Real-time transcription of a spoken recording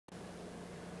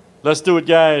Let's do it,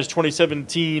 guys.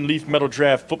 2017 Leaf Metal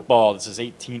Draft Football. This is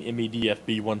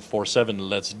 18MEDFB147.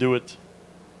 Let's do it.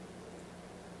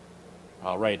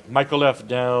 All right, Michael F.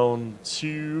 down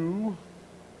to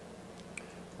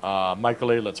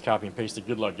Michael A. Let's copy and paste it.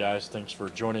 Good luck, guys. Thanks for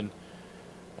joining.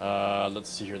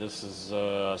 Let's see here. This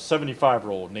is 75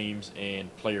 roll names and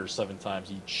players 7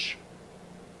 times each.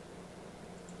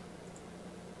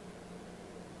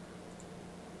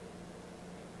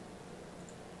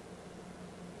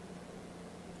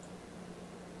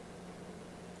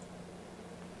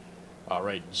 All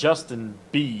right, Justin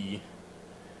B.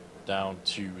 down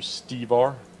to Steve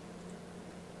R.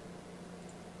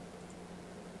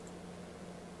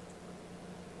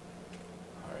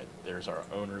 All right, there's our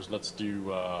owners. Let's do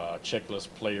checklist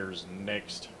players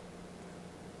next.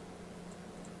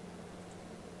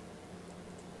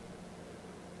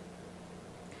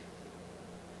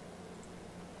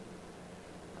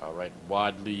 All right,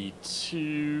 Wadley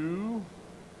to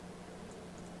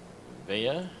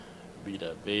Vea,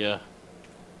 Vida Vea,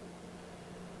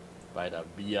 Vida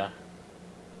Vea.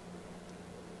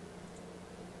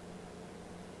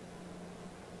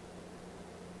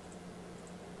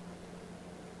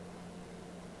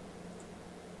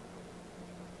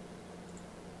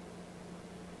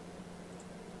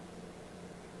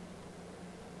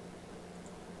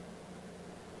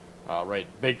 All right,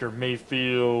 Baker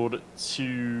Mayfield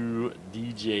to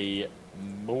DJ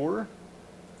Moore.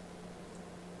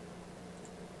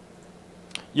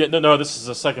 Yeah, no, this is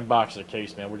the second box of the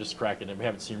case, man. We're just cracking it. We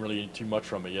haven't seen really too much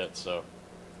from it yet, so.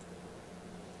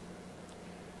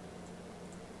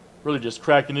 Really just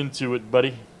cracking into it,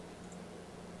 buddy.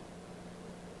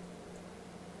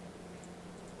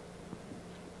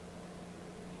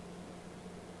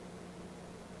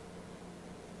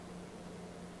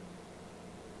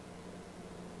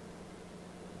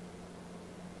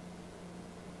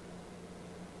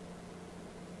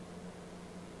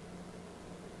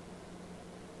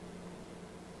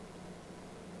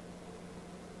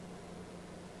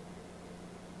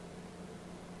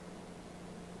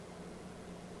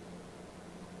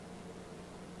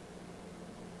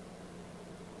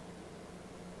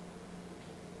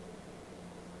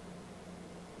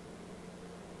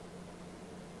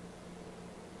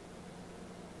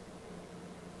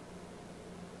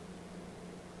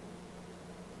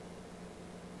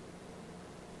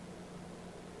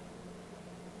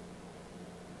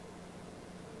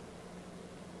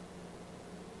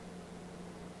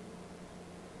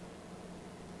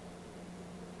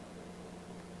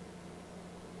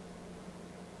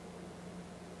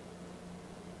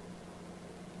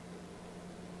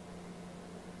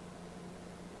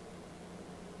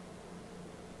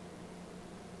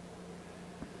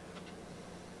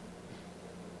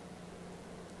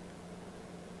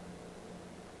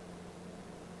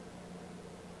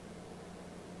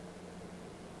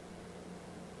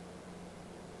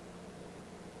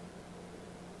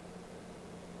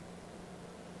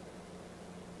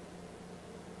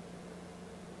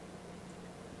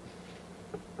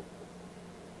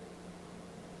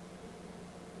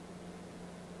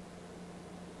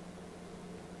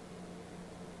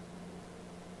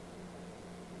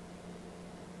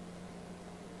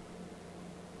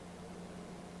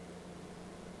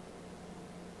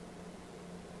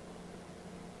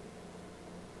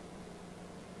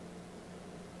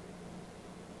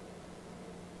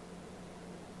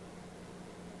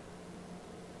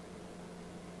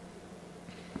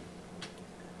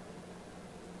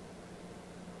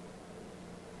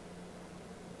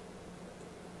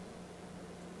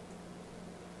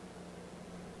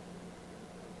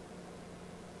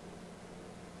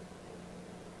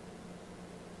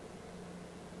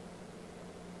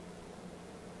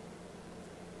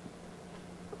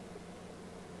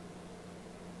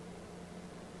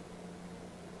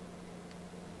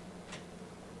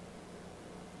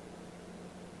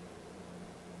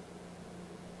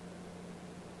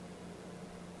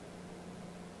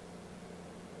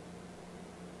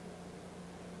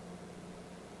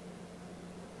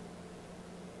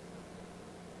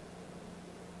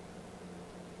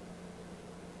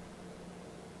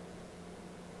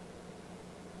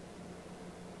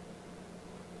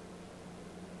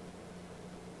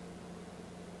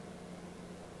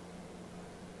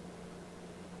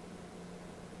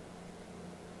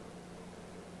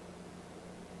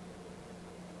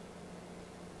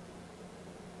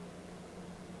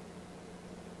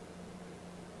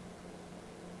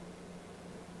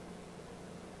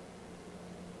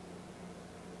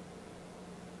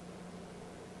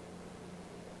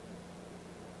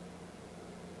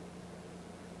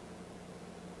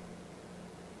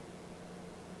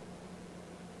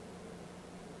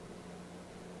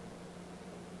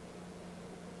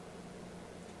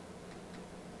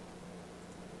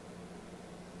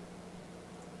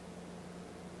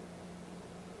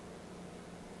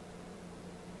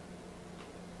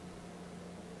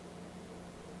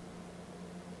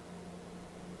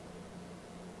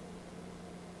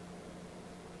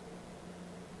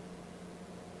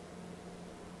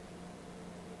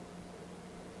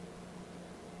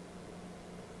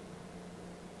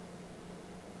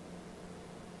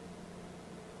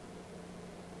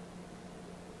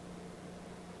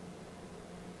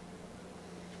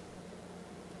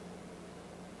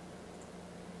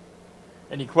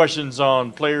 Any questions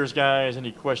on players, guys?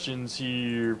 Any questions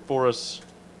here for us?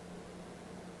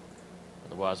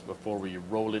 Otherwise, before we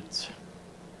roll it.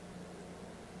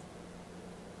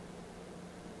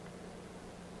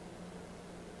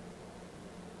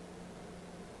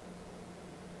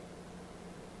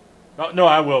 Oh, no,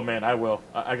 I will, man. I will.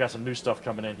 I got some new stuff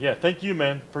coming in. Yeah, thank you,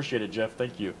 man. Appreciate it, Jeff.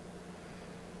 Thank you.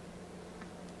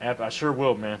 I sure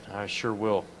will, man. I sure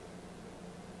will.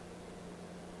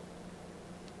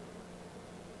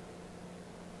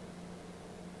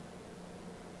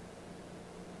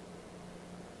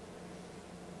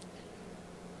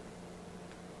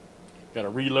 Got to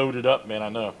reload it up, man. I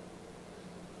know.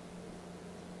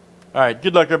 All right,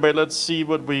 good luck, everybody. Let's see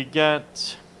what we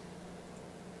got.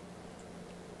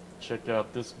 Check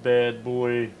out this bad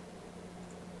boy.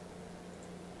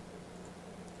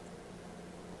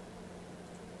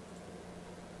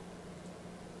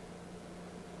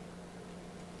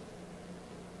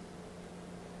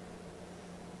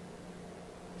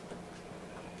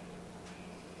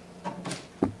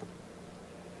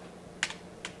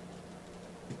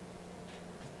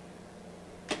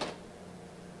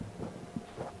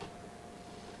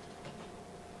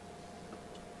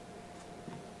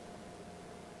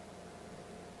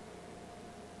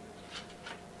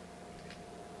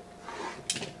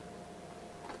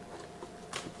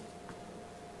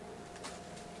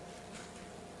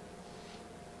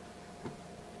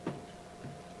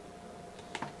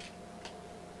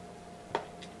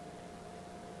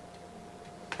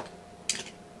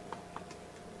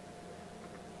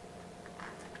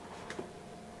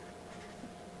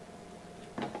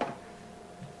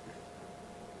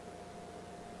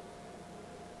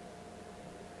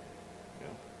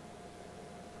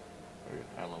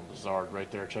 Zard right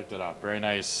there. Check that out. Very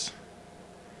nice.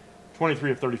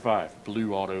 23 of 35.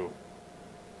 Blue auto.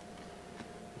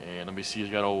 And let me see.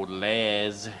 He's got old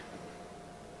Laz.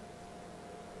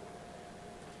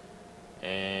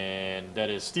 And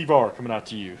that is Steve R. coming out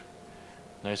to you.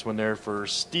 Nice one there for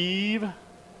Steve.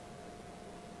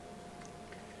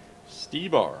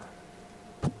 Steve R.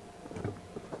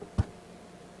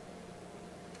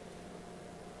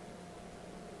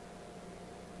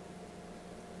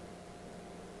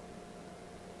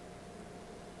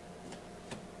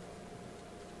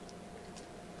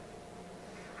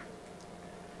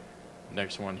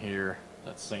 Next one here,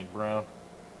 that's St. Brown.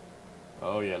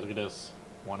 Oh yeah, look at this.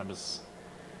 One of his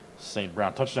St.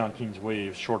 Brown. Touchdown Kings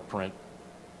Wave, short print.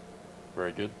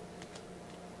 Very good.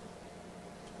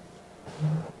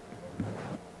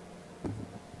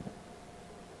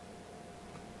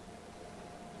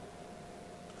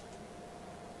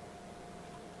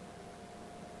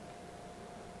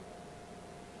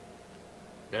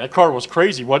 Yeah, that card was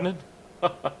crazy, wasn't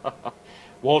it?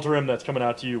 Walter M, that's coming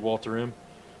out to you, Walter M.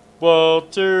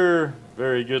 Walter,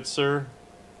 very good, sir.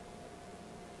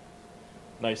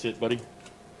 Nice hit, buddy.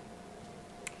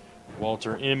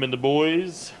 Walter M and the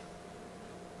boys.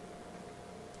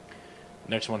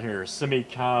 Next one here, Simi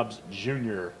Cobbs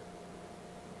Jr.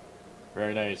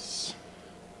 Very nice.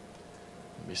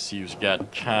 Let me see who's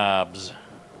got Cobbs.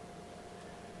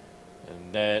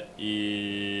 And that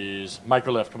is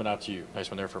Michael F coming out to you. Nice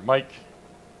one there for Mike.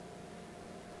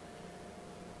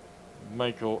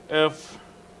 Michael F.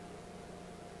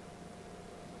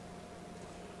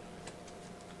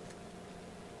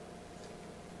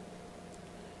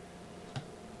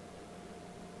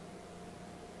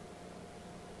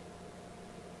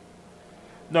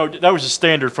 No, that was a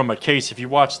standard from a case. If you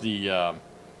watch the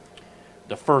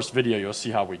first video, you'll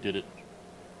see how we did it.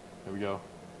 There we go.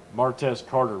 Martez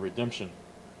Carter Redemption.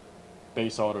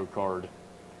 Base auto card.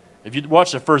 If you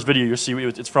watch the first video, you'll see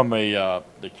it's from the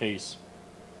case.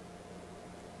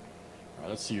 All right,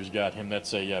 let's see who's got him.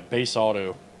 That's a base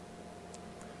auto.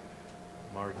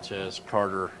 Martez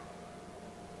Carter.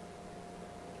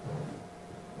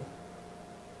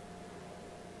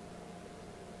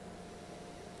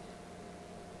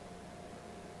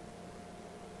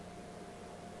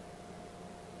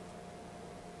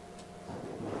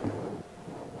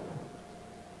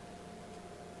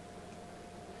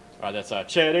 All right,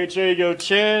 that's Chad H. There you go,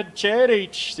 Chad. Chad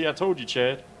H. See, I told you,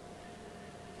 Chad.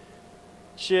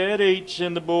 Chad H.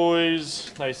 and the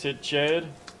boys. Nice hit, Chad.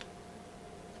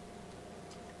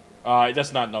 All right,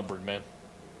 that's not numbered, man.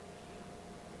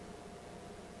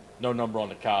 No number on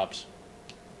the Cobbs.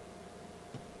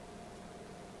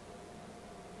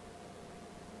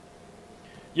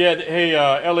 Yeah, hey,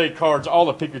 LA Cards, all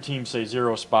the picker teams say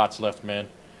 0 spots left, man.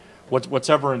 What's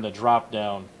ever in the drop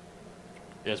down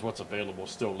is what's available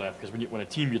still left, because when a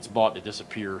team gets bought, they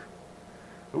disappear.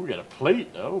 Oh, we got a plate.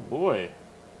 Oh boy,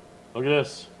 look at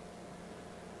this.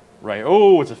 Right.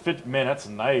 Oh, it's a fit. Man, that's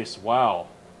nice. Wow.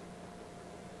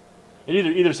 It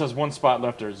either says 1 spot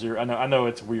left or 0. I know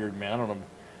it's weird, man. I don't know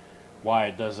why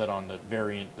it does that on the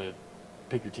variant, the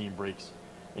pick your team breaks.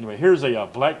 Anyway, here's a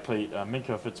black plate,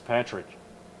 Minka Fitzpatrick.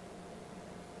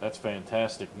 That's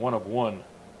fantastic. 1 of 1.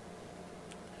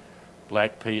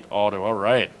 Black plate auto. All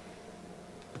right.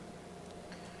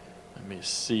 Let me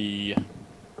see.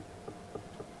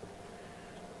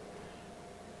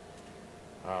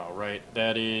 All right,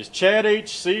 that is Chad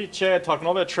HC. Chad talking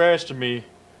all that trash to me.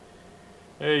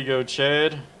 There you go,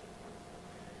 Chad.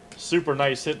 Super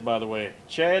nice hit, by the way.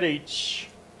 Chad H.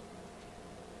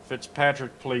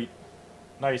 Fitzpatrick plate.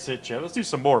 Nice hit, Chad. Let's do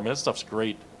some more, man. This stuff's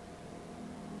great.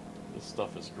 This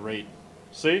stuff is great.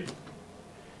 See?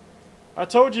 I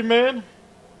told you, man.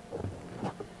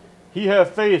 He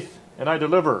have faith, and I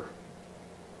deliver.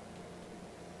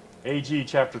 AG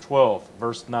chapter 12,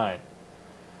 verse 9.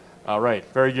 All right,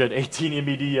 very good.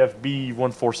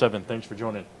 18MEDFB147. Thanks for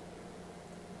joining.